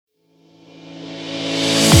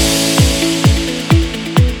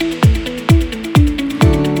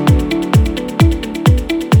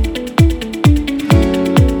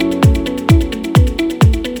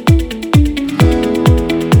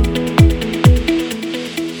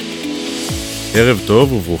ערב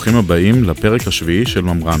טוב וברוכים הבאים לפרק השביעי של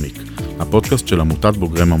ממרמיק, הפודקאסט של עמותת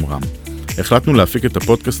בוגרי ממר"ם. החלטנו להפיק את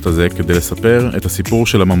הפודקאסט הזה כדי לספר את הסיפור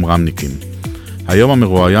של הממר"מניקים. היום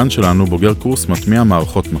המרואיין שלנו בוגר קורס מטמיע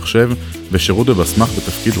מערכות מחשב ושירות בבסמך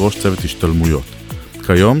בתפקיד ראש צוות השתלמויות.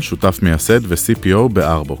 כיום שותף מייסד ו-CPO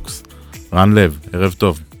בארבוקס. רן לב, ערב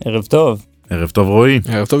טוב. ערב טוב. ערב טוב רועי.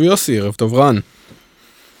 ערב טוב יוסי, ערב טוב רן.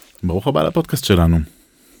 ברוך הבא לפודקאסט שלנו.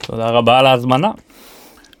 תודה רבה על ההזמנה.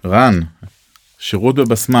 רן, שירות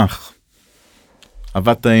בבסמך.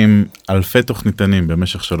 עבדת עם אלפי תוכניתנים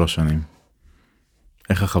במשך 3 שנים.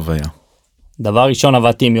 איך החוויה? דבר ראשון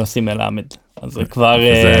עבדתי עם יוסי מלמד. אז זה כבר...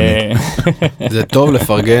 זה טוב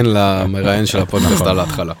לפרגן למראיין של הפודקאסט על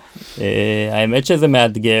ההתחלה. האמת שזה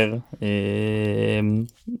מאתגר.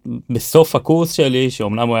 בסוף הקורס שלי,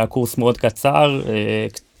 שאומנם הוא היה קורס מאוד קצר,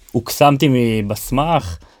 הוקסמתי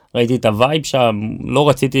מבסמך, ראיתי את הווייב שם, לא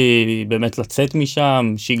רציתי באמת לצאת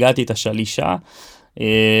משם, שיגעתי את השלישה,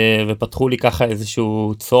 ופתחו לי ככה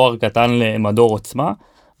איזשהו צוהר קטן למדור עוצמה,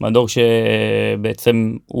 מדור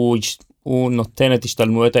שבעצם הוא נותן את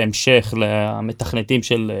השתלמויות ההמשך למתכנתים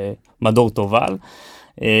של מדור תובל.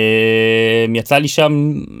 יצא לי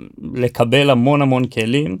שם לקבל המון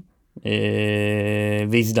כלים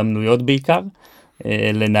והזדמנויות בעיקר,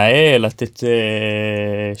 לנהל, לתת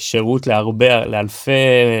שירות לאלפי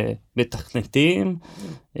מתכנתים.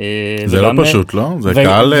 זה לא פשוט, לא? זה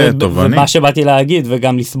קהל תובעני. ומה שבאתי להגיד,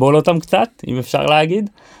 וגם לסבול אותם קצת, אם אפשר להגיד.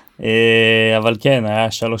 אבל כן,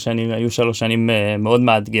 היו 3 שנים מאוד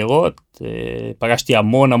מאתגרות. פגשתי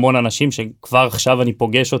המון אנשים שכבר עכשיו אני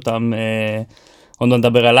פוגש אותם, עוד לא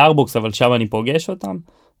נדבר על ארבוקס, אבל שם אני פוגש אותם.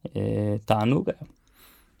 תענוג.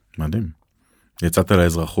 מדהים. יצאת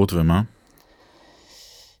לאזרחות ומה?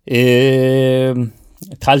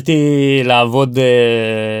 התחלתי לעבוד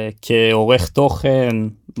כעורך תוכן,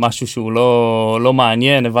 משהו שהוא לא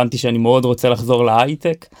מעניין, הבנתי שאני מאוד רוצה לחזור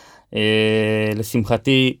להייטק,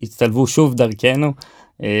 לשמחתי הצטלבו שוב דרכנו,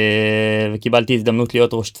 וקיבלתי הזדמנות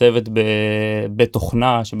להיות ראש צוות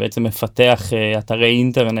בתוכנה, שבעצם מפתח אתרי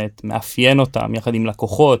אינטרנט, מאפיין אותם יחד עם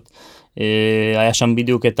לקוחות, היה שם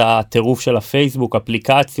בדיוק את הטירוף של הפייסבוק,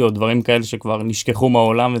 אפליקציות, דברים כאלה שכבר נשכחו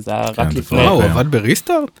מהעולם, וזה היה רק לפני. הוא עבד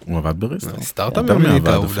בריסטארט? הוא עבד בריסטארט. סטארט-אפ ממני את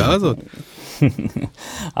העובדה הזאת.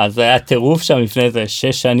 אז היה טירוף שם לפני איזה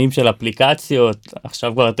 6 שנים של אפליקציות,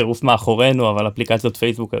 עכשיו כבר הטירוף מאחורינו, אבל אפליקציות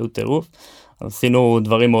פייסבוק היו טירוף. אז עשינו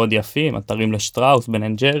דברים מאוד יפים, אתרים לשטראוס, בן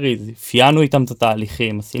אנד ג'ריז, אפיינו איתם את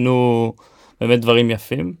התהליכים, עשינו באמת דברים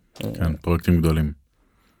יפים. כן, פרויקטים גדולים.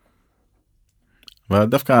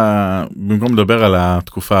 ודווקא במקום לדבר על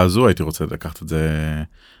התקופה הזו, הייתי רוצה לקחת את זה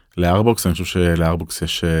לארבוקס. אני חושב שלארבוקס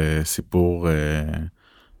יש סיפור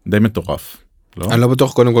די מטורף, לא? אני לא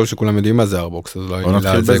בטוח קודם כל שכולם יודעים מה זה ארבוקס, אז לא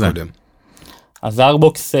נתחיל בזה קודם. אז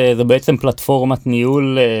ארבוקס זה בעצם פלטפורמת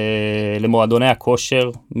ניהול למועדוני הכושר,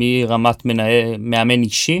 מרמת מאמן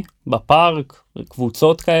אישי בפארק,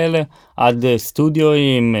 קבוצות כאלה, עד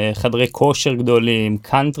סטודיואים, חדרי כושר גדולים,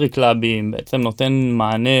 קאנטרי קלאבים, בעצם נותן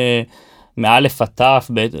מענה מאלף עטף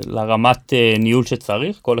לרמת ניהול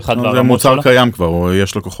שצריך, כל אחד והרמות שלו. זה מוצר שלו. קיים כבר, או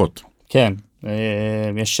יש לקוחות. כן,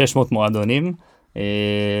 יש 600 מועדונים.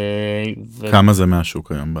 כמה זה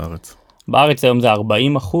מהשוק היום בארץ? בארץ היום זה 40%,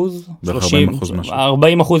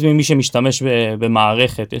 40% ממי שמשתמש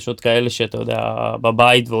במערכת, יש עוד כאלה שאתה יודע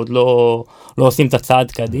בבית ועוד לא עושים את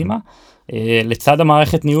הצעד קדימה. לצד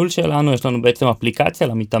המערכת ניהול שלנו, יש לנו בעצם אפליקציה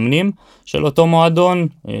למתאמנים של אותו מועדון,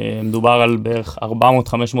 מדובר על בערך 400-500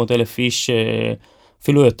 אלף איש,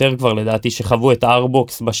 אפילו יותר כבר לדעתי, שחוו את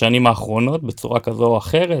ארבוקס בשנים האחרונות בצורה כזו או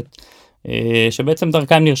אחרת, שבעצם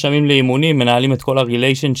דרכם נרשמים לאימונים, מנהלים את כל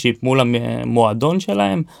הריליישנשיפ מול המועדון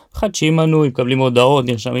שלהם, אחד שאימנו, מקבלים הודעות,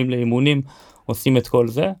 נרשמים לאימונים, עושים את כל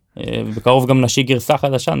זה, ובקרוב גם נשיק גרסה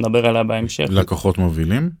חדשה, נדבר עליה בהמשך. לקוחות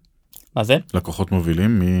מובילים? מה זה? לקוחות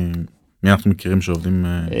מובילים, מי אנחנו מכירים שעובדים?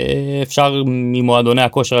 אפשר ממועדוני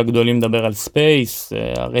הכושר הגדולים לדבר על ספייס,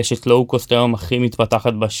 הרשת לואו-קוסט היום הכי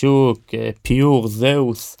מתפתחת בשוק, פיור,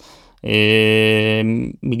 זאוס,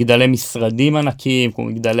 מגדלי משרדים ענקיים, כמו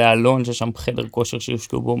מגדלי אלון, ששם חדר כושר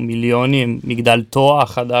שיושקעו בו מיליונים, מגדל תואר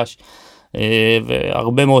חדש,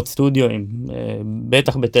 והרבה מאוד סטודיואים,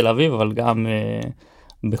 בטח בתל אביב, אבל גם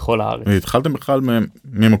בכל הארץ. התחלתם בכלל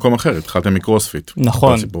ממקום אחר, התחלתם מקרוספיט.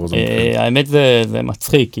 נכון, האמת זה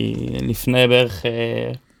מצחיק, כי לפני בערך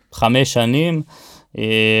 5 שנים,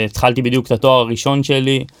 התחלתי בדיוק את התואר הראשון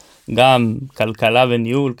שלי, גם כלכלה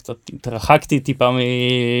וניהול, קצת התרחקתי טיפה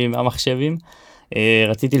מהמחשבים,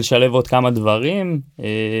 רציתי לשלב עוד כמה דברים,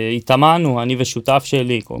 התאמנו, אני ושותף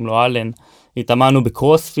שלי, קוראים לו אלן, התאמנו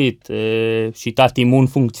בקרוספיט, שיטת אימון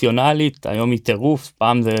פונקציונלית, היום היא טירוף,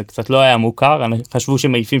 פעם זה קצת לא היה מוכר, חשבו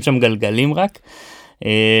שמעיפים שם גלגלים רק,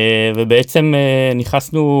 ובעצם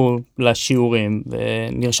נכנסנו לשיעורים,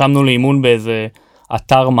 ונרשמנו לאימון באיזה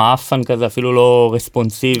אתר מאפן כזה, אפילו לא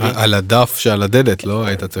רספונסיבי. על הדף שעל הדלת, לא?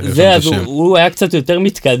 היית צריך לרשום זה, את אז השם. הוא היה קצת יותר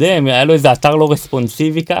מתקדם, היה לו איזה אתר לא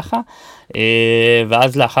רספונסיבי ככה,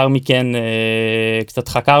 ואז לאחר מכן קצת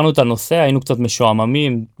חקרנו את הנושא, היינו קצת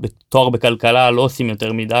משועממים, בתואר בכלכלה לא עושים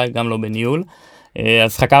יותר מדי, גם לא בניהול,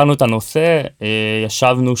 אז חקרנו את הנושא,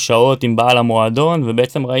 ישבנו שעות עם בעל המועדון,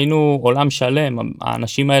 ובעצם ראינו עולם שלם,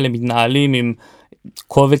 האנשים האלה מתנהלים עם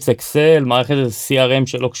קובץ אקסל, מערכת CRM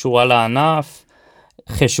שלא קשורה לענף,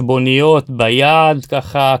 חשבוניות ביד,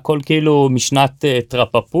 ככה, הכל כאילו משנת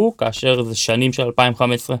טרפפו, כאשר זה שנים של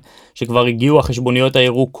 2015, שכבר הגיעו החשבוניות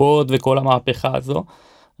הירוקות וכל המהפכה הזו,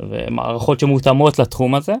 ומערכות שמותאמות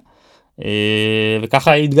לתחום הזה,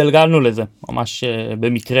 וככה התגלגלנו לזה, ממש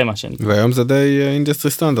במקרה מה שנקרא. והיום זה די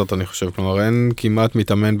אינדסטרי סטנדרט, אני חושב, כלומר, אין כמעט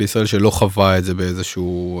מתאמן בישראל שלא חווה את זה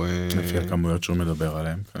באיזשהו... לפי הכמויות שהוא מדבר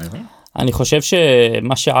עליהם, כנראה. אני חושב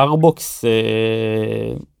שמה שארבוקס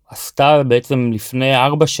עשתה בעצם לפני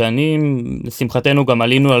 4 שנים, לשמחתנו גם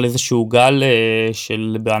עלינו על איזשהו גל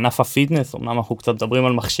של בענף הפיטנס, אמנם אנחנו קצת מדברים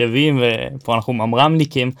על מחשבים ופה אנחנו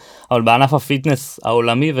ממרמניקים, אבל בענף הפיטנס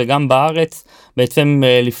העולמי וגם בארץ, בעצם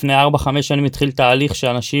לפני 4-5 שנים התחיל תהליך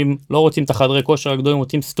שאנשים לא רוצים את החדרי כושר הגדולים,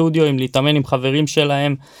 רוצים סטודיו, להתאמן עם חברים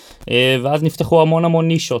שלהם, ואז נפתחו המון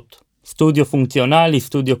נישות, סטודיו פונקציונלי,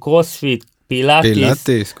 סטודיו קרוספיט,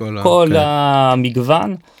 פילאטיס, כל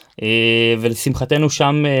המגוון, ולשמחתנו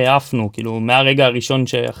שם עפנו, כאילו מהרגע הראשון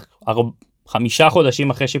 5 חודשים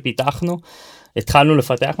אחרי שפיתחנו, התחלנו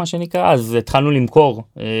לפתח מה שנקרא, אז התחלנו למכור.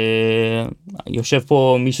 יושב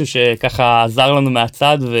פה מישהו שככה עזר לנו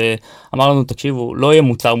מהצד ואמר לנו, תקשיבו, לא יהיה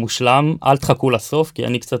מוצר מושלם, אל תחכו לסוף, כי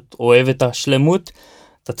אני קצת אוהב את השלמות,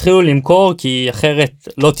 תתחילו למכור, כי אחרת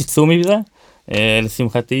לא תצאו מזה.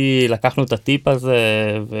 לשמחתי לקחנו את הטיפ הזה,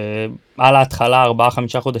 ועל ההתחלה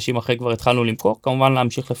 4-5 חודשים אחרי כבר התחלנו למכור, כמובן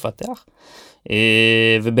להמשיך לפתח,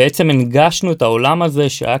 ובעצם הנגשנו את העולם הזה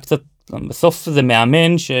שהיה קצת, בסוף זה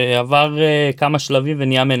מאמן שעבר כמה שלבים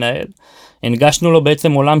ונהיה מנהל, הנגשנו לו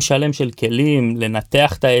בעצם עולם שלם של כלים,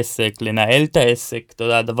 לנתח את העסק, לנהל את העסק, אתה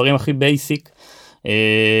יודע, הדברים הכי בייסיק,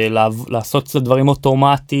 לעשות קצת דברים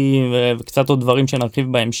אוטומטיים וקצת עוד דברים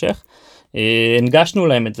שנרחיב בהמשך, הנגשנו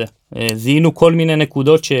להם את זה, זיהינו כל מיני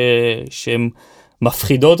נקודות שהן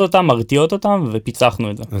מפחידות אותם, מרתיעות אותם,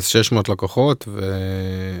 ופיצחנו את זה. אז 600 לקוחות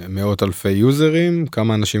ומאות אלפי יוזרים,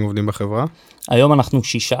 כמה אנשים עובדים בחברה? היום אנחנו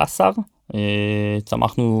 16,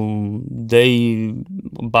 צמחנו די,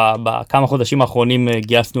 בכמה חודשים האחרונים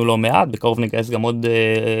גייסנו לא מעט, בקרוב נגייס גם עוד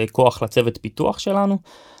כוח לצוות פיתוח שלנו,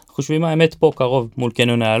 חושבים האמת פה קרוב מול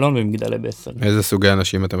קניון איילון ומגדלי בסר. איזה סוגי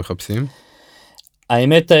אנשים אתם מחפשים?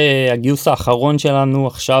 האמת, הגיוס האחרון שלנו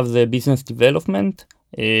עכשיו זה Business Development,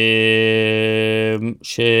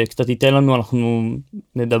 שקצת ייתן לנו, אנחנו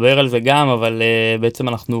נדבר על זה גם, אבל בעצם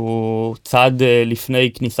אנחנו צעד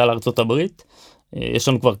לפני כניסה לארצות הברית. יש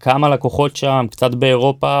לנו כבר כמה לקוחות שם, קצת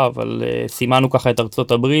באירופה, אבל סימנו ככה את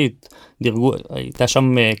ארצות הברית, הייתה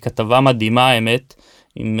שם כתבה מדהימה האמת,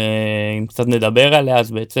 אם קצת נדבר עליה,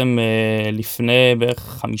 אז בעצם לפני בערך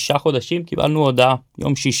 5 חודשים קיבלנו הודעה,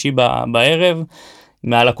 יום שישי בערב,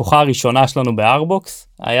 מהלקוחה הראשונה שלנו בארבוקס,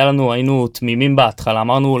 היינו תמימים בהתחלה,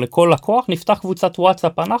 אמרנו לכל לקוח נפתח קבוצת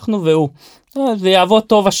וואטסאפ, אנחנו והוא, זה יעבוד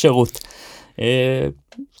טוב השירות.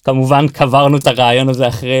 כמובן קברנו את הרעיון הזה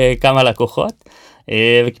אחרי כמה לקוחות,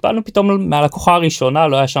 וקיבלנו פתאום מהלקוחה הראשונה,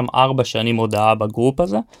 לא היה שם 4 שנים הודעה בגרופ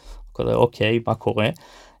הזה, כזה אוקיי, מה קורה?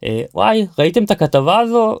 וואי, ראיתם את הכתבה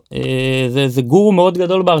הזו? זה גורו מאוד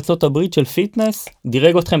גדול בארצות הברית של פיטנס,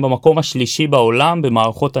 דירג אתכם במקום השלישי בעולם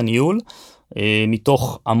במערכות הניהול,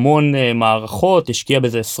 מתוך המון מערכות, השקיע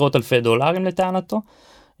בזה $10,000 לטענתו,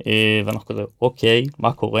 ואנחנו כזה, אוקיי,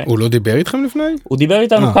 מה קורה? הוא לא דיבר איתכם לפני? הוא דיבר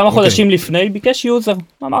איתנו כמה חודשים לפני, ביקש יוזר,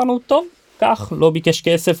 אמרנו, טוב, כך, לא ביקש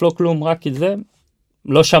כסף, לא כלום, רק את זה,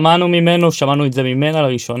 לא שמענו ממנו, שמענו את זה ממנה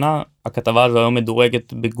לראשונה, הכתבה הזו היום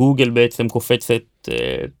מדורגת בגוגל בעצם קופצת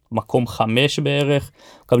מקום 5 בערך,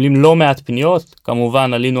 מקבלים לא מעט פניות,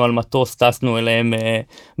 כמובן עלינו על מטוס, טסנו אליהם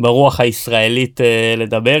ברוח הישראלית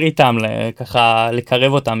לדבר איתם, ככה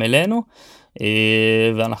לקרב אותם אלינו,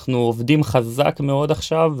 ואנחנו עובדים חזק מאוד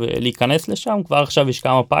עכשיו להיכנס לשם, כבר עכשיו יש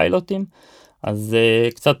כמה פיילוטים, אז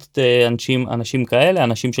קצת אנשים כאלה,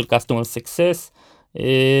 אנשים של Customer Success,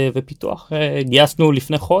 ופיתוח, גייסנו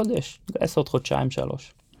לפני חודש, גייס עוד 1-3 חודשים.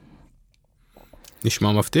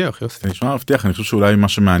 נשמע מבטיח, יוסי. נשמע מבטיח, אני חושב שאולי מה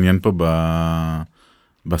שמעניין פה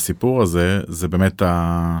בסיפור הזה, זה באמת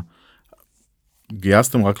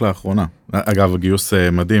גייסתם רק לאחרונה. אגב, הגיוס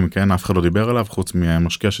מדהים, כן? אף אחד לא דיבר עליו, חוץ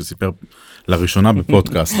ממשקיע שסיפר לראשונה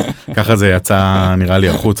בפודקאסט. ככה זה יצא, נראה לי,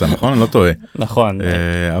 החוצה, נכון? אני לא טועה. נכון.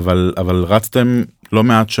 אבל רצתם לא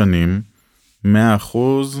מעט שנים, 100%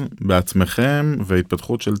 בעצמכם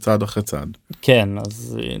והתפתחות של צעד אחרי צעד. כן,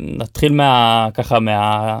 אז נתחיל ככה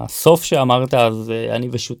מהסוף שאמרת, אז אני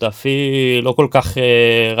ושותפי לא כל כך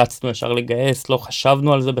רצנו ישר לגייס, לא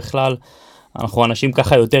חשבנו על זה בכלל, אנחנו אנשים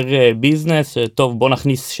ככה יותר ביזנס, טוב בוא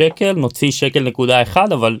נכניס שקל, נוציא 1.1,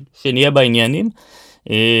 אבל שנהיה בעניינים,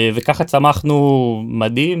 וככה צמחנו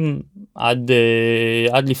מדהים עד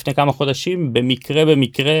לפני כמה חודשים,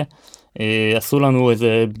 במקרה עשו לנו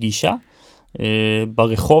איזה פגישה,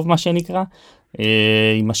 ברחוב מה שנקרא,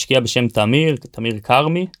 היא משקיעה בשם תמיר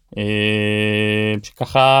קרמי,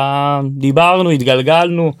 שככה דיברנו,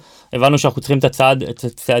 התגלגלנו, הבנו שאנחנו צריכים את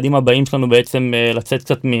הצעדים הבאים שלנו בעצם לצאת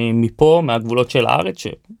קצת מפה, מהגבולות של הארץ,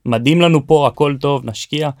 שמדהים לנו פה, הכל טוב,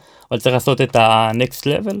 נשקיע, אבל צריך לעשות את ה-next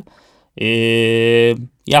level.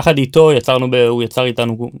 יחד איתו הוא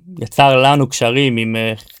יצר לנו קשרים עם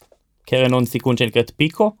קרן הון סיכון שנקראת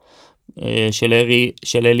פיקו,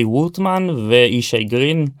 של אלי ווטמן ואישי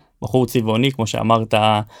גרין, בחור צבעוני, כמו שאמרת,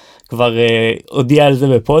 כבר הודיע על זה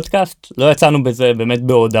בפודקאסט, לא יצאנו בזה באמת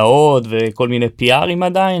בהודעות וכל מיני PR'ים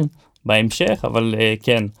עדיין, בהמשך, אבל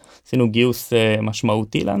כן, עשינו גיוס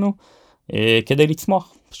משמעותי לנו, כדי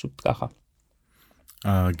לצמוח, פשוט ככה.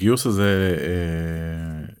 הגיוס הזה,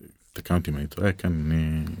 תקן אותי מה אני טועה, כן,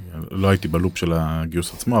 אני לא הייתי בלופ של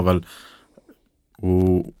הגיוס עצמו, אבל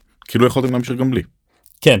הוא, כאילו יכולתם להמשיך גם בלי.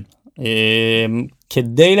 כן,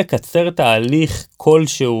 כדי לקצר תהליך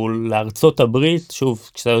כלשהו לארצות הברית, שוב,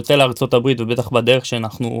 כשאתה יוצא לארצות הברית ובטח בדרך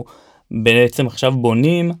שאנחנו בעצם עכשיו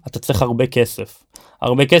בונים, אתה צריך הרבה כסף.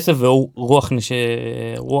 הרבה כסף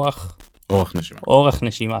אורך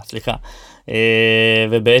נשימה, סליחה.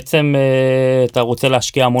 ובעצם אתה רוצה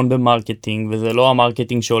להשקיע המון במרקטינג, וזה לא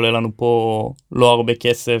המרקטינג שעולה לנו פה לא הרבה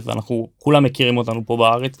כסף, ואנחנו כולם מכירים אותנו פה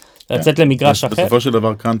בארץ, לצאת למגרש אחר. בסופו של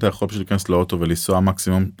דבר כאן אתה יכול פשוט להיכנס לאוטו ולנסוע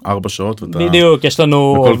מקסימום 4 שעות. בדיוק, יש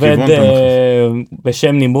לנו עובד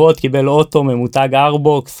בשם נמרוד, קיבל אוטו ממותג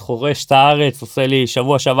ארבוקס, חורש את הארץ, עושה לי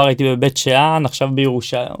שבוע שעבר הייתי בבית שאן, עכשיו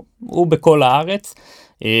בירושלים, הוא בכל הארץ,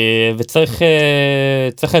 וצריך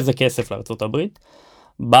איזה כסף לארצות הברית.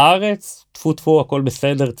 בארץ, טפו, הכל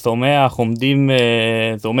בסדר, צומח,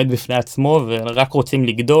 זה עומד בפני עצמו, ורק רוצים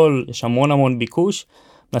לגדול, יש המון ביקוש,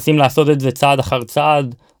 מנסים לעשות את זה צעד אחר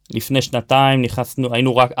צעד, לפני שנתיים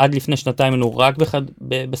עד לפני שנתיים היינו רק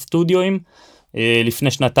בסטודיואים,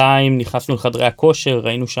 לפני שנתיים נכנסנו לחדרי הכושר,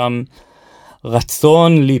 ראינו שם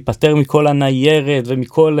רצון להיפטר מכל הניירת,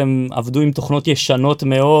 הם עבדו עם תוכנות ישנות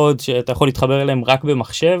מאוד, שאתה יכול להתחבר אליהם רק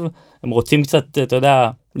במחשב, הם רוצים קצת, אתה יודע,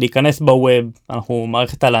 להיכנס בווב, אנחנו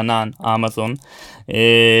מערכת על ענן, אמזון,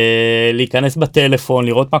 להיכנס בטלפון,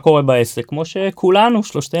 לראות מה קורה בעסק, כמו שכולנו,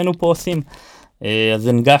 שלושתנו פה עושים. אז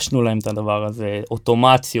הנגשנו להם את הדבר הזה,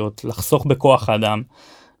 אוטומציות, לחסוך בכוח אדם.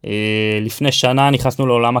 לפני שנה נכנסנו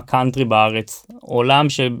לעולם הקאנטרי בארץ, עולם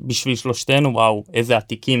שבשביל שלושתנו, וואו, איזה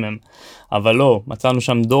עתיקים הם. אבל לא, מצאנו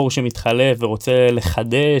שם דור שמתחלף ורוצה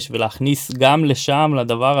לחדש ולהכניס גם לשם,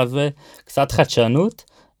 לדבר הזה, קצת חדשנות.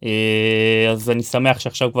 אז אני שמח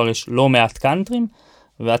שעכשיו כבר יש לא מעט קאנטרים,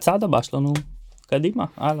 והצעד הבא שלנו קדימה,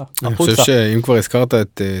 הלאה. אני חושב שאם כבר הזכרת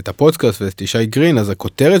את הפודקאסט ואת ישי גרין, אז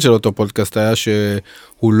הכותרת של אותו פודקאסט היה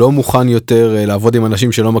שהוא לא מוכן יותר לעבוד עם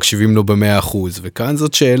אנשים שלא מקשיבים לו ב100%, וכאן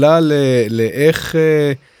זאת שאלה לאיך,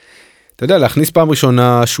 אתה יודע, להכניס פעם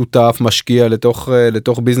ראשונה שותף, משקיע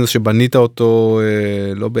לתוך ביזנס שבנית אותו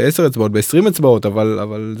לא ב10 אצבעות, ב20 אצבעות,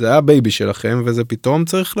 אבל זה היה בייבי שלכם, וזה פתאום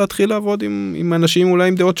צריך להתחיל לעבוד עם אנשים אולי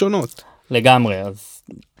עם דעות שונות. לגמרי, אז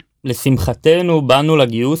לשמחתנו באנו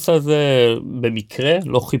לגיוס הזה במקרה,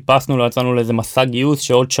 לא חיפשנו, לא יצאנו לאיזה מסע גיוס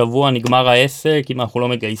שעוד שבוע נגמר העסק אם אנחנו לא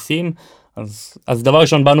מגייסים, אז דבר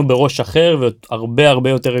ראשון באנו בראש אחר והרבה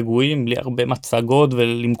יותר רגועים, בלי הרבה מצגות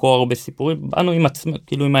ולמכור הרבה סיפורים, באנו עם עצמנו,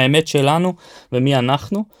 כאילו עם האמת שלנו ומי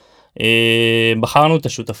אנחנו, בחרנו את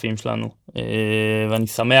השותפים שלנו, ואני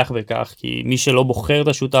שמח בכך, כי מי שלא בוחר את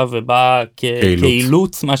השותף ובא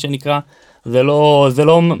כאילוץ מה שנקרא, זה לא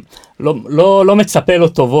מצפה לו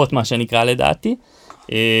טובות מה שנקרא לדעתי.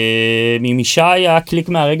 ממישי היה קליק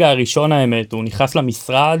מהרגע הראשון האמת, הוא נכנס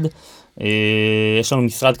למשרד, יש לנו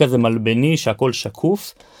משרד כזה מלבני שהכל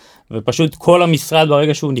שקוף, ופשוט כל המשרד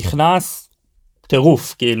ברגע שהוא נכנס,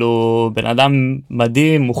 טירוף, כאילו בן אדם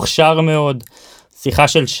מדהים, מוכשר מאוד, שיחה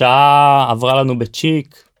של שעה עברה לנו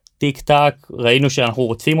בצ'יק, טיק טק, ראינו שאנחנו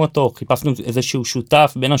רוצים אותו, חיפשנו איזשהו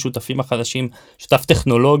שותף, בין השותפים החדשים, שותף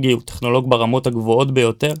טכנולוגי, הוא טכנולוג ברמות הגבוהות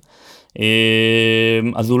ביותר,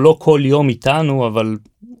 אז הוא לא כל יום איתנו, אבל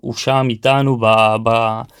הוא שם איתנו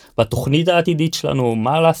בתוכנית העתידית שלנו,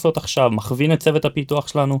 מה לעשות עכשיו, מכווין את צוות הפיתוח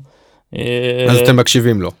שלנו. אז אתם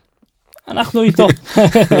מקשיבים לו. אנחנו איתו.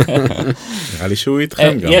 נראה לי שהוא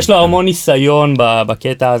איתכם גם. יש לו המון ניסיון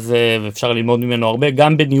בקטע הזה, ואפשר ללמוד ממנו הרבה,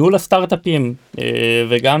 גם בניהול הסטארט-אפים,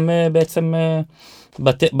 וגם בעצם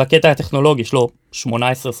בקטע הטכנולוגי, יש לו 18-20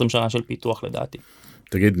 שנה של פיתוח לדעתי.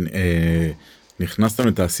 תגיד, נכנסתם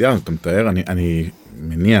לתעשייה, אתה מתאר, אני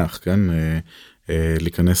מניח, כן,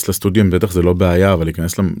 להיכנס לסטודיו, בטח זה לא בעיה, אבל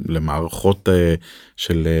להיכנס למערכות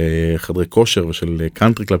של חדרי כושר ושל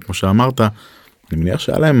קאנטרי קלאב, כמו שאמרת, אני מניח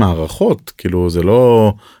שהיה להם מערכות, כאילו זה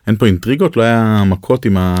לא, אין פה אינטריגות, לא היה מכות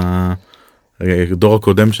עם הדור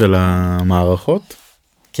הקודם של המערכות?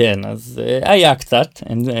 כן, אז היה קצת,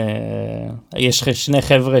 יש שני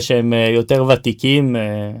חבר'ה שהם יותר ותיקים,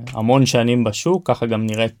 המון שנים בשוק, ככה גם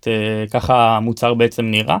נראית, ככה המוצר בעצם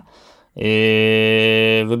נראה,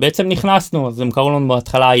 ובעצם נכנסנו, אז הם קראו לנו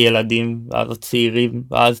בהתחלה הילדים, ואז הצעירים,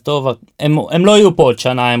 ואז טוב, הם לא יהיו פה עוד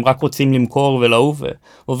שנה, הם רק רוצים למכור ולעוף,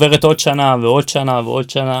 ועוברת עוד שנה ועוד שנה ועוד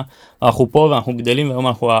שנה, אנחנו פה ואנחנו גדלים, והיום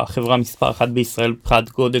אנחנו החברה מספר אחת בישראל,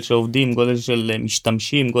 מבחינת גודל של עובדים, גודל של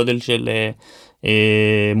משתמשים, גודל של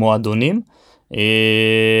מועדונים,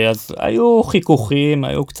 אז היו חיכוכים,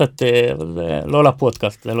 היו קצת, לא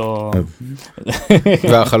לפודקאסט, זה לא...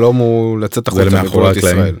 והחלום הוא לצאת החוצה מגבולות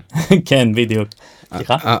ישראל. כן, בדיוק.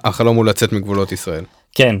 סליחה? החלום הוא לצאת מגבולות ישראל.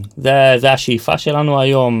 כן, זה השאיפה שלנו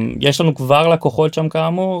היום. יש לנו כבר לקוחות שם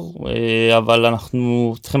כאמור, אבל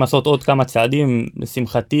אנחנו צריכים לעשות עוד כמה צעדים.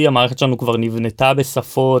 לשמחתי, המערכת שלנו כבר נבנתה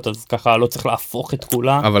בשפות, אז ככה לא צריך להפוך את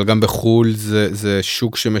כולה. אבל גם בחול זה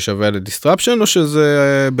שוק שמשווע לדיסטרפשן, או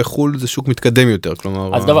שזה בחול זה שוק מתקדם יותר?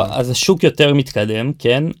 כלומר... אז השוק יותר מתקדם,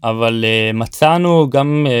 כן, אבל מצאנו,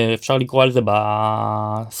 גם אפשר לקרוא על זה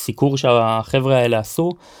בסיקור שהחבר'ה האלה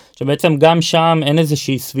עשו, שבעצם גם שם אין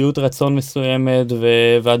איזושהי שביעות רצון מסוימת,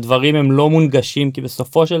 והדברים הם לא מונגשים, כי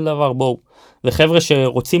בסופו של דבר, בואו, זה חבר'ה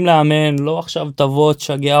שרוצים לאמן, לא עכשיו תבוא,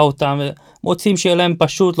 תשגע אותם, רוצים שיהיה להם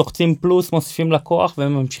פשוט, לוחצים פלוס, מוסיפים לקוח,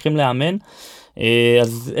 והם ממשיכים לאמן.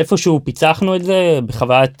 אז איפשהו פיצחנו את זה,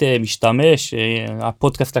 בחוויית משתמש,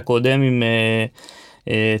 הפודקאסט הקודם עם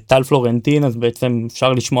טל פלורנטין, אז בעצם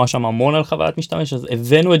אפשר לשמוע שם המון על חוויית משתמש, אז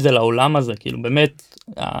הבאנו את זה לעולם הזה, כאילו באמת,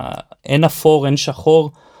 אין אפור, אין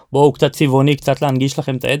שחור, בואו קצת צבעוני, קצת להנגיש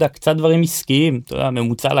לכם את הידע, קצת דברים עסקיים, אתה יודע,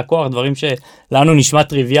 ממוצע לקוח, דברים שלנו נשמע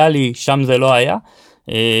טריוויאלי, שם זה לא היה,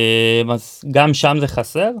 אז גם שם זה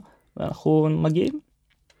חסר, ואנחנו מגיעים.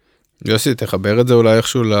 יוסי, תחבר את זה אולי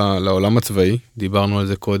איכשהו לעולם הצבאי, דיברנו על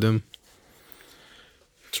זה קודם.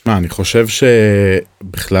 תשמע, אני חושב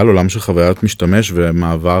שבכלל עולם של חוויית משתמש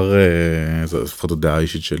ומעבר, זו לפחות הדעה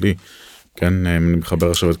האישית שלי, כן, אני מחבר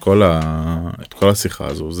עכשיו את כל השיחה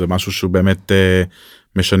הזו, זה משהו שהוא באמת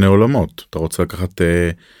משנה עולמות. אתה רוצה לקחת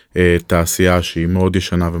תעשייה שהיא מאוד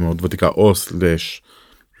ישנה ומאוד ותיקה, או סלש,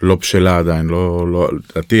 לא בשלה עדיין, לא,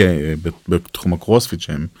 לדעתי, בתחום הקרוספיט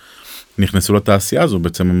שהם נכנסו לתעשייה הזו,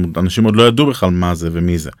 בעצם אנשים עוד לא ידעו בכלל מה זה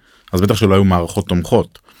ומי זה. אז בטח שלא היו מערכות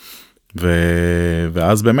תומכות.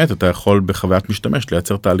 ואז באמת אתה יכול בחוויית משתמש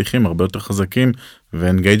לייצר תהליכים הרבה יותר חזקים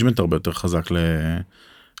ואנגייג'מנט הרבה יותר חזק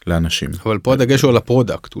לאנשים. אבל פה הדגש הוא על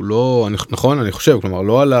הפרודקט, הוא לא, נכון, אני חושב, כלומר,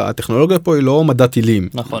 לא על הטכנולוגיה פה היא לא מדע טילים.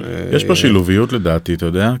 נכון. יש פה שילוביות לדעתי, אתה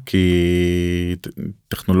יודע, כי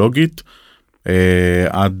טכנולוגית,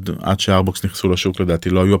 עד שארבוקס נכנסו לשוק לדעתי,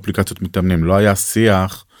 לא היו אפליקציות מתאמנים, לא היה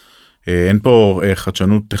שיח, אין פה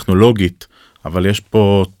חדשנות טכנולוגית, אבל יש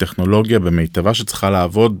פה טכנולוגיה במיטבה שצריכה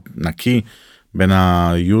לעבוד נקי בין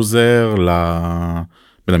היוזר,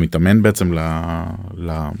 בין המתאמן בעצם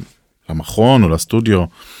למכון או לסטודיו,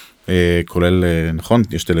 כולל, נכון,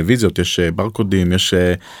 יש טלוויזיות, יש ברקודים, יש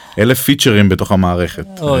 1,000 פיצ'רים בתוך המערכת.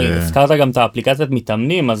 הזכרת גם את האפליקציית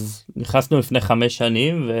מתאמנים, אז נכנסנו לפני 5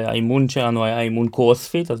 שנים, והאימון שלנו היה אימון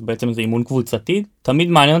קרוספיט, אז בעצם זה אימון קבוצתי, תמיד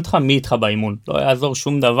מעניין אותך מי איתך באימון, לא יעזור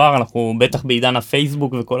שום דבר, אנחנו בטח בעידן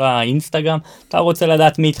הפייסבוק וכל האינסטגרם, אתה רוצה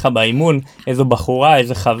לדעת מי איתך באימון, איזו בחורה,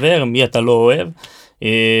 איזה חבר, מי אתה לא אוהב,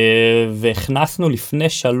 והכנסנו לפני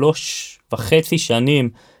 3.5 שנים,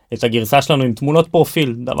 את הגרסה שלנו עם תמונות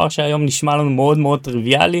פרופיל, דבר שהיום נשמע לנו מאוד מאוד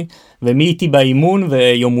טריוויאלי, ומי איתי באימון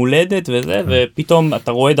ויום הולדת וזה, ופתאום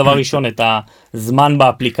אתה רואה דבר ראשון את הזמן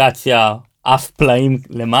באפליקציה, אף פלאים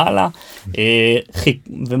למעלה,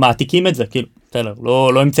 ומעתיקים את זה, כאילו,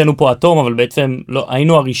 לא המצאנו פה אטום, אבל בעצם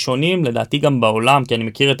היינו הראשונים, לדעתי גם בעולם, כי אני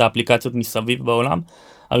מכיר את האפליקציות מסביב בעולם,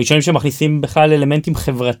 הראשונים שמכניסים בכלל אלמנטים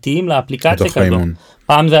חברתיים לאפליקציה כזו.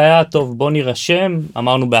 פעם זה היה טוב, בוא נירשם,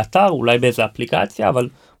 אמרנו באתר, אולי באיזה אפליקציה, אבל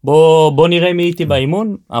בוא נראה מי איתי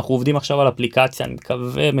באימון, אנחנו עובדים עכשיו על אפליקציה, אני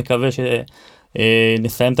מקווה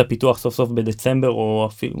שנסיים את הפיתוח סוף סוף בדצמבר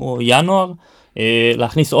או ינואר,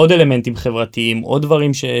 להכניס עוד אלמנטים חברתיים, עוד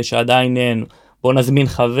דברים שעדיין אין, בוא נזמין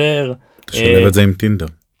חבר. תשלב את זה עם טינדר.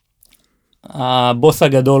 הבוס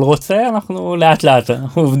הגדול רוצה, אנחנו לאט לאט,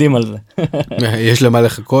 אנחנו עובדים על זה. יש למה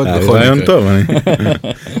לחכות. רעיון טוב.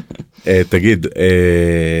 תגיד.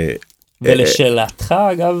 ולשאלתך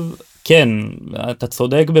אגב, כן, אתה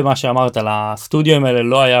צודק במה שאמרת, לסטודיו האלה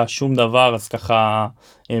לא היה שום דבר, אז ככה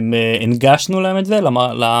הנגשנו להם את זה,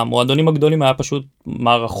 למועדונים הגדולים היה פשוט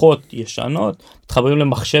מערכות ישנות, מתחברים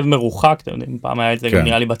למחשב מרוחק, אתם יודעים, פעם היה את זה גם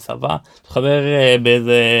נראה לי בצבא, מתחבר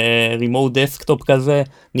באיזה רימוט דסקטופ כזה,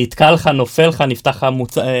 נתקע לך, נופל לך, נפתח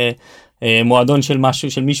מועדון של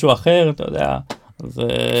משהו, של מישהו אחר, אתה יודע.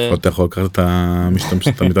 אתה יכול לקחת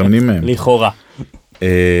את המתאמנים מהם. לכאורה.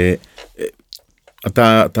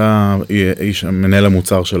 אתה איש מנהל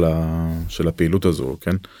המוצר של הפעילות הזו,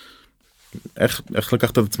 כן? איך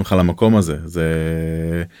לקחת את עצמך למקום הזה? זה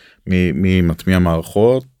ממטמיע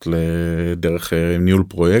מערכות לדרך ניהול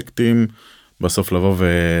פרויקטים, בסוף לבוא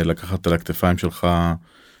ולקחת על הכתפיים שלך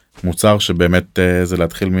מוצר שבאמת זה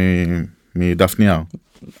להתחיל מדף נייר.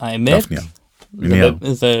 האמת?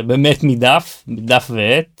 זה באמת מדף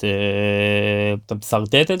ועט, אתה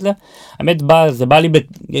מסרטט את זה. האמת, זה בא לי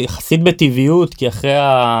יחסית בטבעיות, כי אחרי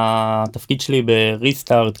התפקיד שלי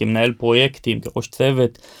בריסטארט, כמנהל פרויקטים, כראש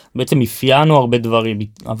צוות, בעצם אפיינו הרבה דברים.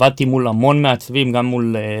 עבדתי מול המון מעצבים, גם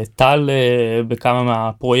מול טל בכמה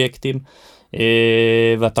מהפרויקטים,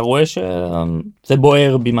 ואתה רואה שזה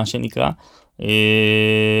בוער בי מה שנקרא.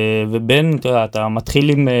 ובין, אתה מתחיל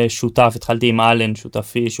עם שותף, התחלתי עם אלן,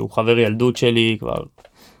 שותפי, שהוא חבר ילדות שלי כבר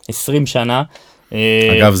 20 שנה.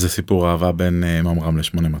 אגב, זה סיפור אהבה בין ממר"ם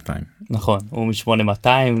ל-8200. נכון, הוא מ-8200,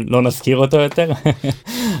 לא נזכיר אותו יותר,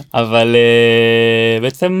 אבל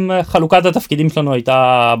בעצם חלוקת התפקידים שלנו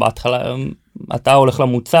הייתה בהתחלה, אתה הולך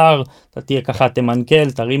למוצר, אתה תהיה ככה,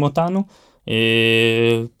 תמנכ"ל, תרים אותנו,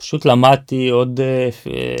 פשוט למדתי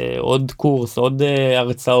עוד קורס, עוד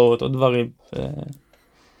הרצאות, עוד דברים.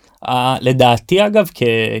 לדעתי אגב,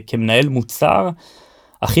 כמנהל מוצר,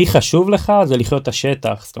 הכי חשוב לך זה לחיות את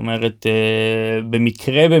השטח, זאת אומרת,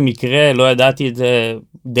 במקרה, לא ידעתי את זה,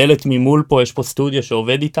 דלת ממול פה, יש פה סטודיו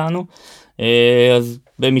שעובד איתנו, אז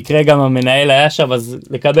במקרה גם המנהל היה שם, אז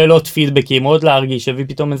לקבל עוד פידבקים, עוד להרגיש, הביא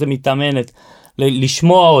פתאום איזה מתאמנת,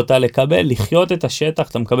 לשמוע אותה, לקבל, לחיות את השטח,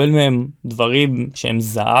 אתה מקבל מהם דברים שהם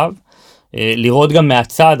זהב, לראות גם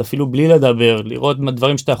מהצד, אפילו בלי לדבר, לראות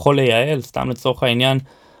דברים שאתה יכול לייעל, סתם לצורך העניין,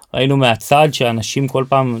 ראינו מהצד שאנשים כל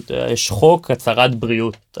פעם, יש חוק הצהרת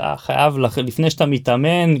בריאות, אתה חייב, לפני שאתה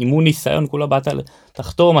מתאמן, אימון ניסיון, כולה באת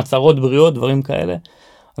תחתום, הצהרות בריאות, דברים כאלה,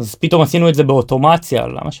 אז פתאום עשינו את זה באוטומציה,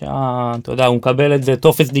 למה אתה יודע, הוא מקבל את זה,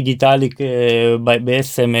 טופס דיגיטלי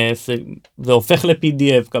ב-SMS, זה הופך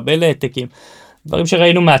ל-PDF, קבל העתקים, דברים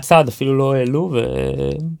שראינו מהצד, אפילו לא העלו,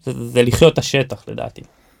 וזה לחיות את השטח לדעתי.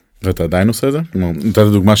 ואתה עדיין עושה את זה? נתת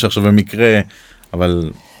דוגמה שעכשיו במקרה,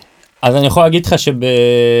 אבל... אז אני יכול להגיד לך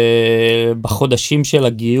שבחודשים של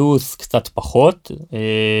הגיוס קצת פחות,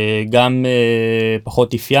 גם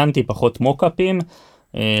פחות אפיינתי, פחות מוקאפים,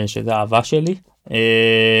 שזה אהבה שלי.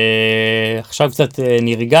 עכשיו קצת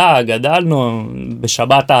נרגע, גדלנו,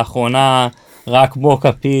 בשבת האחרונה רק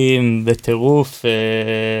מוקאפים בטירוף,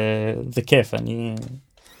 זה כיף, אני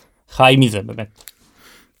חי מזה באמת.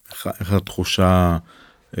 איך התחושה,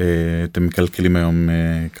 אתם מקלקלים היום,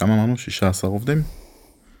 כמה אמרנו? 16 עובדים?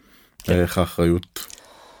 איך האחריות?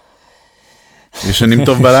 ישנים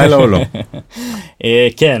טוב בלילה או לא?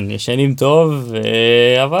 כן, ישנים טוב,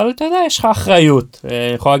 אבל אתה יודע, יש לך אחריות.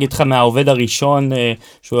 אני יכול להגיד לך מהעובד הראשון,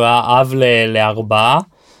 שהוא היה אב לארבעה,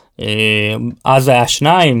 אז היה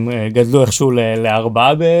 2, גדלו איכשהו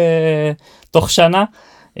לארבעה בתוך שנה,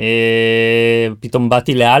 פתאום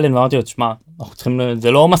באתי לאלן ואמרתי לו, תשמע, אנחנו צריכים,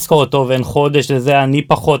 זה לא משכורת טוב, אין חודש לזה, אני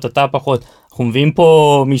פחות, אתה פחות, אנחנו מביאים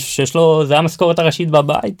פה מישהו שיש לו, זה המשכורת הראשית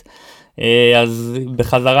בבית, אז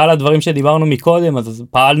בחזרה לדברים שדיברנו מקודם, אז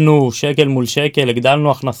פעלנו שקל מול שקל,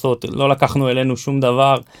 הגדלנו הכנסות, לא לקחנו אלינו שום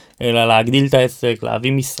דבר, אלא להגדיל את העסק,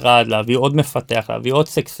 להביא משרד, להביא עוד מפתח, להביא עוד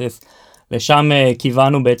סקסס, לשם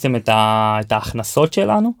כיוונו בעצם את ההכנסות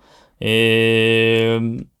שלנו.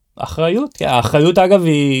 אחריות, האחריות אגב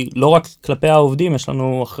היא לא רק כלפי העובדים, יש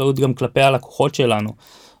לנו אחריות גם כלפי הלקוחות שלנו.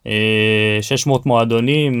 600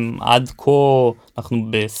 מועדונים, עד כה, אנחנו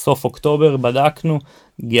בסוף אוקטובר בדקנו,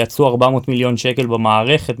 יצאו 400 מיליון שקל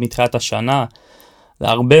במערכת מתחילת השנה, זה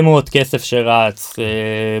הרבה מאוד כסף שרץ,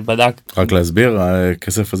 בדק... רק להסביר,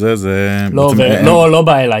 הכסף הזה זה... לא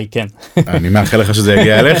בא אליי, כן. אני מאחל לך שזה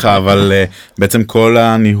יגיע אליך, אבל בעצם כל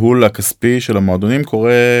הניהול הכספי של המועדונים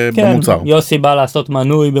קורה במוצר. כן, יוסי בא לעשות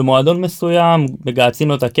מנוי במועדון מסוים, מגעצים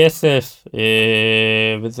לו את הכסף,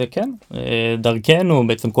 וזה כן, דרכנו,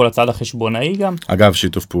 בעצם כל הצד החשבונאי גם. אגב,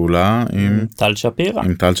 שיתוף פעולה עם... טל שפירא.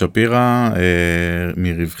 עם טל שפירא,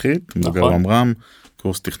 מרווחית, מבוגר ממר"ם,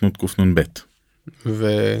 קורס תכנות קנ"ב.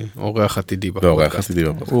 ואורח עתידי בפודקאסט.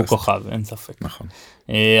 הוא כוכב, אין ספק. נכון.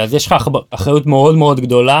 אז יש לך אחריות מאוד מאוד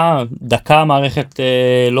גדולה, דקה מערכת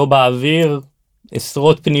לא באוויר,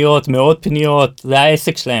 עשרות פניות, מאות פניות, זה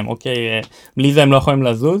העסק שלהם, אוקיי? בלי זה הם לא יכולים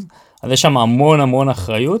לזוז, אז יש שם המון המון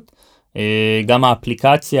אחריות. גם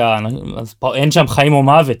האפליקציה, אז אין שם חיים או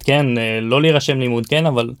מוות, כן? לא להירשם לימוד, כן?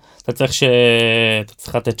 אבל אתה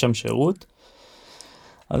צריך לתת שם שירות.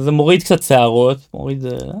 אז זה מוריד קצת שערות, מוריד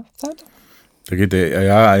קצת. תגיד,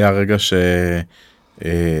 היה רגע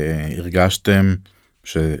שהרגשתם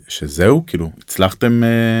שזהו, כאילו, הצלחתם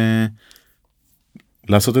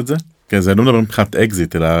לעשות את זה? כן, זה לא מדבר מבחינת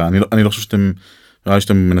אקזיט, אלא אני לא חושב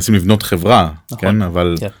שאתם מנסים לבנות חברה, כן?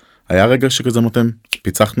 אבל היה רגע שכזה אתם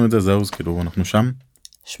פיצחנו את זה, זהו, אז כאילו, אנחנו שם?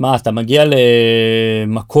 שמע, אתה מגיע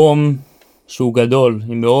למקום שהוא גדול,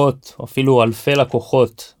 עם מאות, אפילו אלפי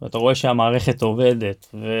לקוחות, ואתה רואה שהמערכת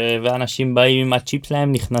עובדת, ואנשים באים עם הצ'יפ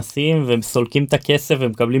שלהם, נכנסים, וסולקים את הכסף,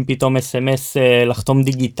 ומקבלים פתאום SMS לחתום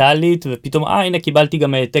דיגיטלית, ופתאום, הנה, קיבלתי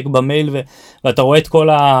גם העתק במייל, ואתה רואה את כל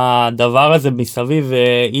הדבר הזה מסביב,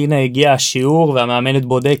 והנה הגיע השיעור, והמאמנת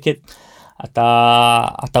בודקת,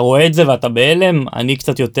 אתה רואה את זה ואתה בהלם, אני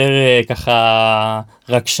קצת יותר ככה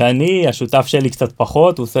רגשני, השותף שלי קצת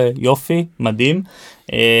פחות, הוא עושה יופי, מדהים,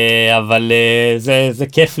 אבל זה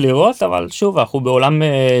כיף לראות, אבל שוב, אנחנו בעולם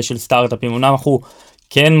של סטארט-אפים, אנחנו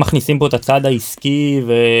כן מכניסים פה את הצד העסקי,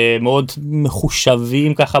 ומאוד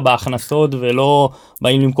מחושבים ככה בהכנסות, ולא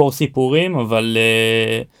באים למכור סיפורים, אבל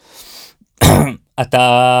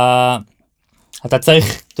אתה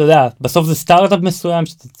צריך, אתה יודע, בסוף זה סטארט-אפ מסוים,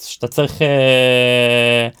 שאתה צריך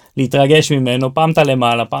להתרגש ממנו, פעם אתה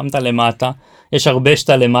למעלה, פעם אתה למטה, יש הרבה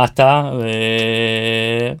שאתה למטה,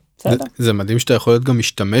 זה מדהים שאתה יכול להיות גם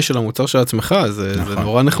משתמש של המוצר של עצמך, זה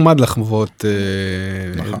נורא נחמד לחוות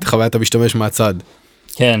את חוויית המשתמש מהצד.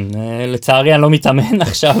 כן, לצערי אני לא מתאמן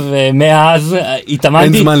עכשיו, מאז התאמנתי,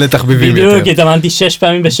 אין זמן לתחביבים יותר. בדיוק, התאמנתי 6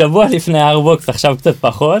 פעמים בשבוע לפני ארבוקס, עכשיו קצת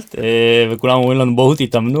פחות, וכולם אומרים לנו בואו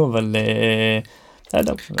תתאמנו, אבל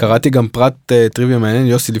קראתי גם פרט טריוויה מעניין,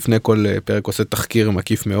 יוסי לפני כל פרק עושה תחקיר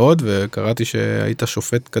מקיף מאוד, וקראתי שהיית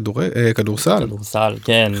שופט כדורסל. כדורסל,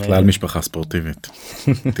 כן. בכלל משפחה ספורטיבית,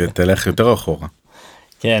 תלך יותר אחורה.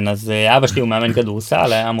 כן, אז אבא שלי הוא מאמן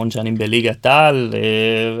כדורסל, היה המון שנים בליגת העל,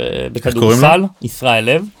 בכדורסל, ישראל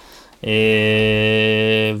לב,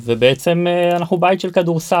 ובעצם אנחנו בית של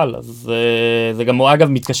כדורסל, אז זה גם אגב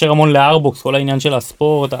מתקשר המון לארבוקס, כל העניין של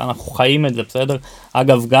הספורט, אנחנו חיים את זה, בסדר?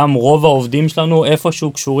 אגב, גם רוב העובדים שלנו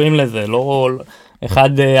איפשהו קשורים לזה, לא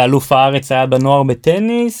אחד אלוף הארץ היה בנוער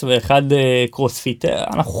בטניס, ואחד קרוספיטר,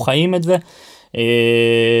 אנחנו חיים את זה,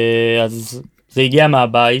 אז זה הגיע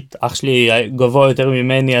מהבית, אח שלי גבוה יותר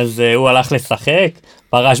ממני, אז הוא הלך לשחק,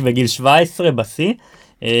 פרש בגיל 17 בסי,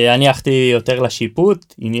 אני הלכתי יותר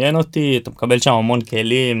לשיפוט, עניין אותי, אתה מקבל שם המון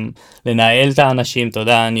כלים, לנהל את האנשים, אתה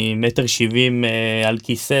יודע, אני 1.70 על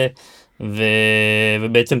כיסא,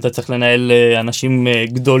 ובעצם אתה צריך לנהל אנשים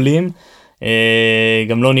גדולים,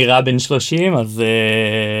 גם לא נראה בן 30, אז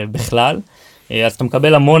בכלל, אז אתה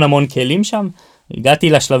מקבל המון המון כלים שם, הגעתי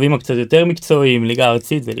לשלבים הקצת יותר מקצועיים, ליגה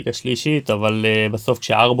ארצית זה ליגה שלישית, אבל בסוף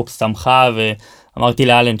כשארבוקס צמחה ואמרתי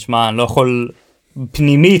לאלן, שמה, אני לא יכול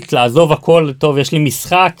פנימית לעזוב הכל, טוב, יש לי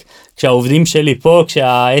משחק, כשהעובדים שלי פה,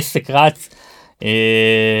 כשהעסק רץ,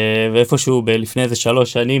 ואיפשהו לפני איזה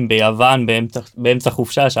 3 שנים ביוון, באמצע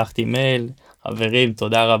חופשה, שלחתי מייל, חברים,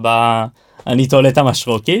 תודה רבה, אני תולה את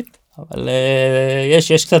המשרוקית, אבל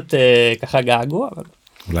יש קצת ככה געגוע. אבל...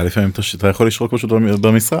 אולי לפעמים אתה יכול לשרוק פשוט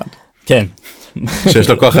במשרד. כן. שיש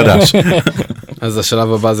לו כוח חדש. אז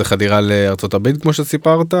השלב הבא זה חדירה לארצות הברית כמו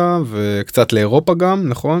שסיפרת, וקצת לאירופה גם,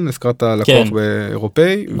 נכון? הזכרת לקוח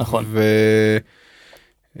באירופאי. נכון.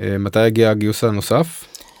 ומתי הגיע הגיוס הנוסף?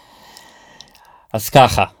 אז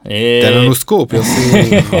ככה. תן לנו סקופ,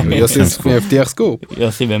 יוסי הבטיח סקופ.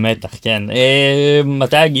 יוסי במתח, כן.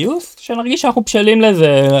 מתי הגיוס? שנרגיש שאנחנו בשלים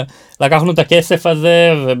לזה. לקחנו את הכסף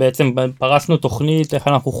הזה, ובעצם פרסנו תוכנית, איך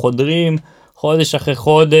אנחנו חודרים, חודש אחרי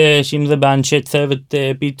חודש, אם זה באנשי צוות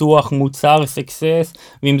פיתוח, מוצר, סקסס,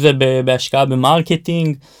 ואם זה בהשקעה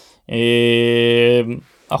במרקטינג.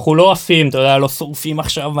 אנחנו לא עפים, אתה יודע, לא שורפים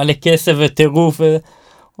עכשיו מלא כסף וטירוף,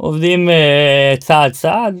 עובדים צעד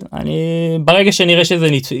צעד. ברגע שנראה שזה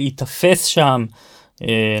יתפס שם,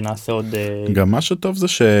 נעשה עוד... גם מה שטוב זה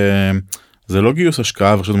שזה לא גיוס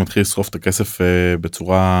השקעה, ושאתה מתחיל לשרוף את הכסף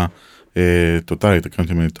בצורה טוטלית,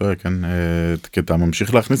 תקנתי מני טועה, כן? כי אתה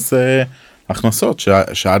ממשיך להכניס הכנסות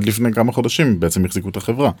שעד לפני כמה חודשים בעצם החזיקו את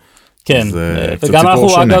החברה. כן, וגם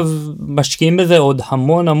אנחנו אגב משקיעים בזה עוד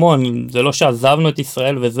המון המון, זה לא שעזבנו את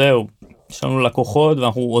ישראל וזהו, יש לנו לקוחות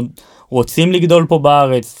ואנחנו רוצים לגדול פה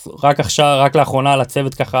בארץ, רק לאחרונה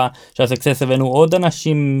לצוות ככה של הסקסס הבאנו עוד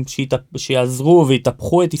אנשים שיעזרו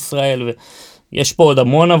ויתפחו את ישראל, ויש פה עוד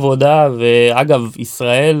המון עבודה, ואגב,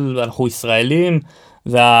 ישראל, אנחנו ישראלים,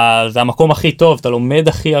 זה המקום הכי טוב, אתה לומד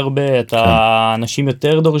הכי הרבה, אנשים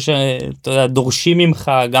יותר דורשים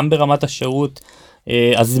ממך, גם ברמת השירות,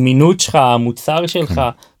 הזמינות שלך, המוצר שלך,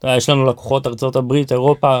 יש לנו לקוחות ארצות הברית,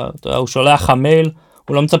 אירופה, הוא שולח המייל,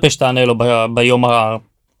 הוא לא מצפה שתענה לו ביום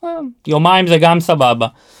יומיים זה גם סבבה.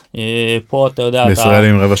 פה אתה יודע,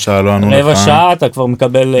 בישראלים רבע שעה לא ענו לך. רבע שעה אתה כבר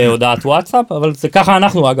מקבל הודעת וואטסאפ, אבל זה ככה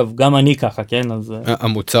אנחנו, אגב, גם אני ככה, כן? אז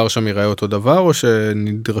המוצר שם ייראה אותו דבר, או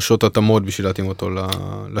שנדרשות התאמות בשביל להתאים אותו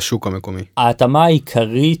לשוק המקומי? ההתאמה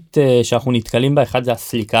העיקרית שאנחנו נתקלים בה, אחד זה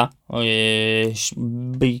הסליקה,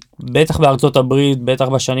 בטח בארצות הברית, בטח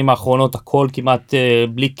בשנים האחרונות, הכל כמעט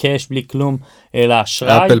בלי קש, בלי כלום, אלא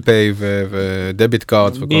אשראי. אפל פיי ודביט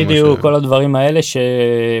קארט וכל מה ש... בדיוק, כל הדברים האלה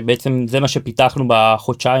שבעצם זה מה שפיתחנו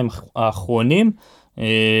בחודשיים האחרונים.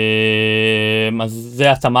 אז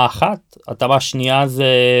זה התאמה אחת. התאמה שנייה זה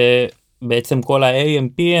בעצם כל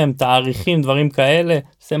ה-AM, תאריכים, דברים כאלה,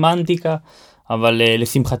 סמנטיקה. אבל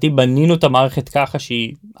לשמחתי בנינו את המערכת ככה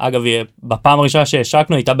שהיא, אגב, בפעם הראשונה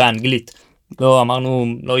שהשקנו הייתה באנגלית. לא, אמרנו,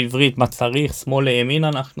 לא עברית, מה צריך, שמאל לימין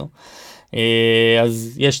אנחנו.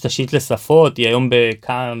 אז יש תשתית לשפות, היא היום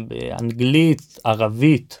באנגלית,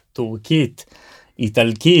 ערבית, טורקית,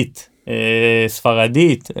 איטלקית,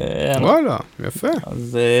 ספרדית. וואלה, יפה.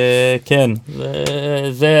 אז כן,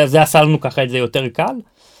 זה עשה לנו ככה את זה יותר קל.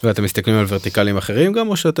 ואתם מסתכלים על ורטיקלים אחרים גם,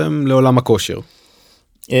 או שאתם לעולם הכושר?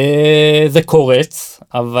 זה קורץ,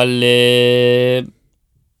 אבל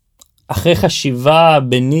אחרי חשיבה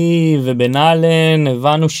ביני ובין אלן,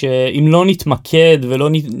 הבנו שאם לא נתמקד ולא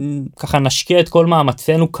ככה נשקיע את כל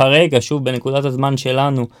מאמצנו כרגע, שוב בנקודת הזמן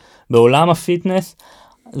שלנו, בעולם הפיטנס,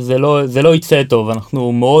 זה לא יצא טוב.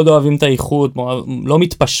 אנחנו מאוד אוהבים את האיכות, לא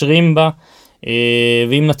מתפשרים בה,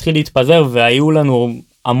 ואם נתחיל להתפזר, והיו לנו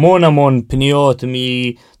המון פניות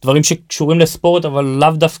מדברים שקשורים לספורט, אבל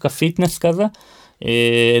לאו דווקא פיטנס כזה,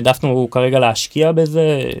 העדפנו כרגע להשקיע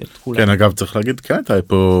בזה את כולם. כן, אגב, צריך להגיד, כן, הייתה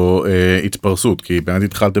פה התפרסות, כי באמת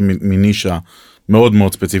התחלתם מנישה מאוד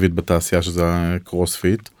מאוד ספציפית בתעשייה, שזה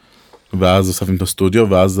קרוספיט, ואז הוספתם את הסטודיו,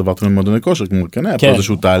 ואז עברתם למועדוני כושר, כמו כן, היה פה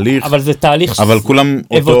איזשהו תהליך. אבל זה תהליך אבל כולם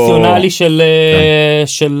אבולוציונלי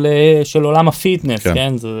של עולם הפיטנס,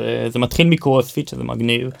 כן? זה מתחיל מקרוספיט, שזה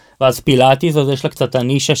מגניב, ואז פילאטיס, אז יש לה קצת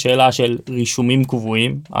הנישה שאלה של רישומים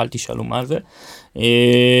קבועים, אל תשאלו מה זה,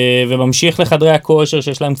 וממשיך לחדרי הכושר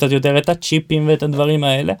שיש להם קצת יותר את הצ'יפים ואת הדברים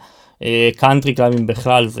האלה. קאנטרי קלאבים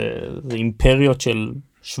בכלל זה אימפריות של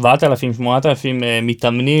 7,000-8,000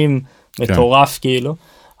 מתאמנים, מטורף כאילו,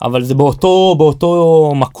 אבל זה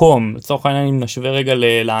באותו מקום. לצורך העניין אם נשווה רגע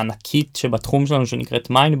לענקית שבתחום שלנו שנקראת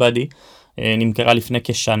מיינדבאדי, נמכרה לפני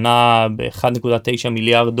כשנה ב$1.9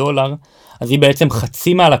 מיליארד, אז היא בעצם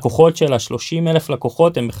חצי מהלקוחות שלה, 30,000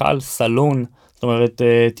 לקוחות הם בכלל סלון, זאת אומרת,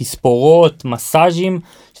 תספורות, מסאז'ים,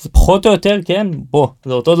 שזה פחות או יותר, כן,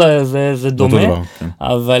 זה דומה, דבר, כן.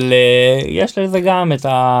 אבל יש לזה גם את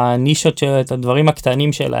הנישות, את הדברים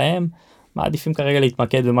הקטנים שלהם, מעדיפים כרגע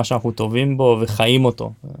להתמקד במה שאנחנו טובים בו וחיים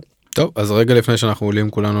אותו. טוב, אז רגע לפני שאנחנו עולים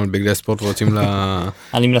כולנו בגדי ספורט ורוצים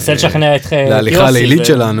אני מנסה לשכנע את להליכה הלילית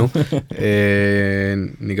שלנו,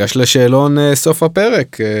 ניגש לשאלון סוף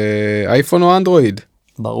הפרק, אייפון או אנדרואיד?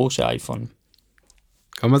 ברור שאייפון.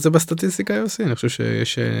 כמה זה בסטטיסטיקה יוסי? אני חושב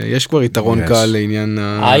שיש כבר יתרון קל לעניין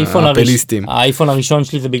האפליסטים. האייפון הראשון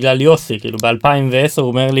שלי זה בגלל יוסי, כאילו ב-2010 הוא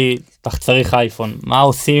אומר לי, אתה צריך אייפון. מה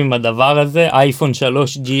עושים עם הדבר הזה? אייפון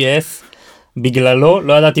 3 GS, בגללו,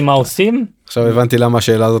 לא ידעתי מה עושים. עכשיו הבנתי למה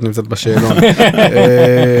השאלה הזאת נמצאת בשאלון.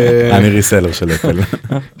 אני ריסלר של אפל.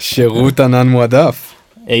 שירות ענן מועדף.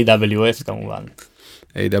 AWS כמובן.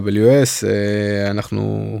 AWS,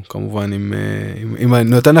 אנחנו כמובן עם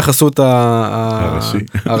נותן החסות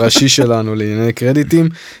הראשי שלנו לענייני קרדיטים,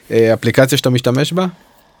 אפליקציה שאתה משתמש בה?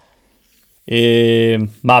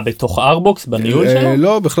 מה, בתוך ארבוקס, בניהול שלו?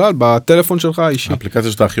 לא, בכלל, בטלפון שלך האישי.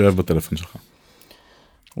 האפליקציה שאתה הכי אוהב בטלפון שלך.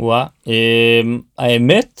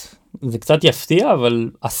 האמת, זה קצת יפתיע, אבל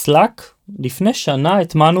הסלאק, לפני שנה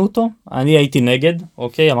הטמנו אותו, אני הייתי נגד,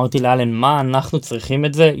 אוקיי, אמרתי לאלן, מה אנחנו צריכים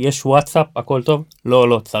את זה, יש וואטסאפ, הכל טוב,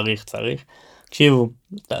 לא, צריך, תקשיבו,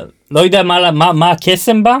 לא יודע מה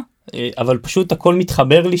הקסם בה, אבל פשוט הכל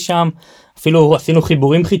מתחבר לי שם, אפילו עשינו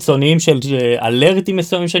חיבורים חיצוניים של אלרטים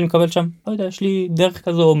מסוימים שאני מקבל שם, לא יודע, יש לי דרך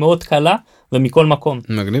כזו מאוד קלה, ומכל מקום.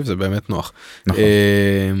 מגניב, זה באמת נוח. נכון.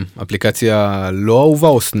 אפליקציה לא אהובה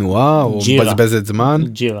או סנועה, או מבזבזת זמן?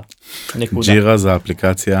 ג'ירה, נקודה. ג'ירה זה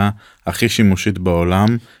האפליקציה הכי שימושית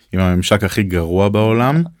בעולם, עם הממשק הכי גרוע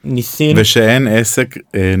בעולם, ניסינו. ושאין עסק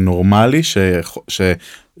נורמלי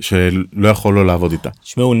שלא יכול לו לעבוד איתה.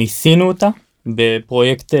 שמעו, ניסינו אותה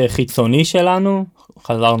בפרויקט חיצוני שלנו,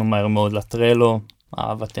 חזרנו מהר מאוד לטרלו,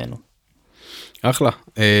 אהבתנו. אחלה.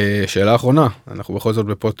 שאלה אחרונה, אנחנו בכל זאת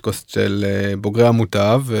בפודקאסט של בוגרי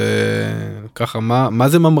המוטב, וככה, מה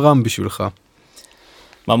זה ממר"ם בשבילך?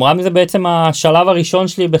 ממר"ם זה בעצם השלב הראשון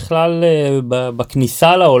שלי בכלל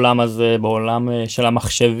בכניסה לעולם הזה, בעולם של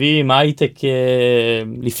המחשבים, הייטק,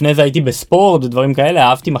 לפני זה הייתי בספורט ודברים כאלה,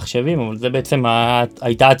 אהבתי מחשבים, אבל זה בעצם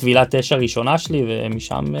הייתה הטבילת אש הראשונה שלי,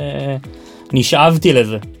 ומשם נשאבתי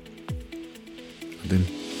לזה. מדהים.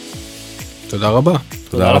 תודה רבה.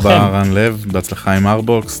 תודה רבה רן לב, בהצלחה עם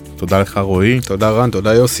ארבוקס, תודה לך רועי. תודה רן,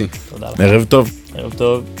 תודה יוסי. תודה לכם. ערב טוב. ערב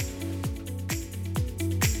טוב.